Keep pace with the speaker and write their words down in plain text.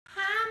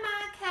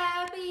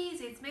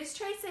It's Miss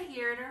Teresa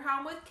here at her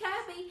home with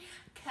Cubby.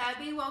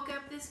 Cubby woke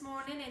up this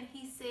morning and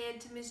he said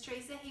to Miss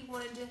Teresa he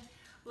wanted to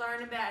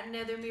learn about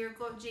another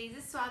miracle of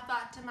Jesus. So I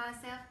thought to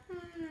myself,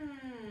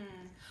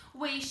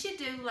 we should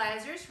do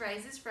Lazarus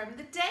raises from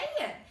the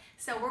dead.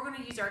 So we're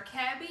going to use our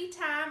Cubby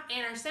time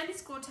and our Sunday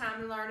school time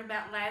to learn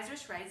about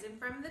Lazarus raising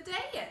from the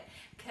dead.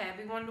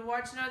 Cubby wanted to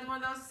watch another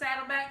one of those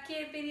Saddleback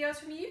Kid videos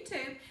from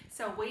YouTube.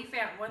 So we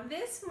found one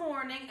this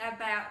morning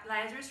about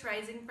Lazarus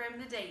raising from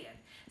the dead.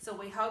 So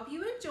we hope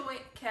you enjoy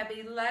it.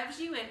 Cubby loves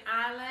you and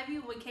I love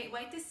you. We can't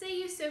wait to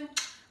see you soon.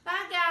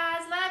 Bye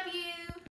guys. Love you.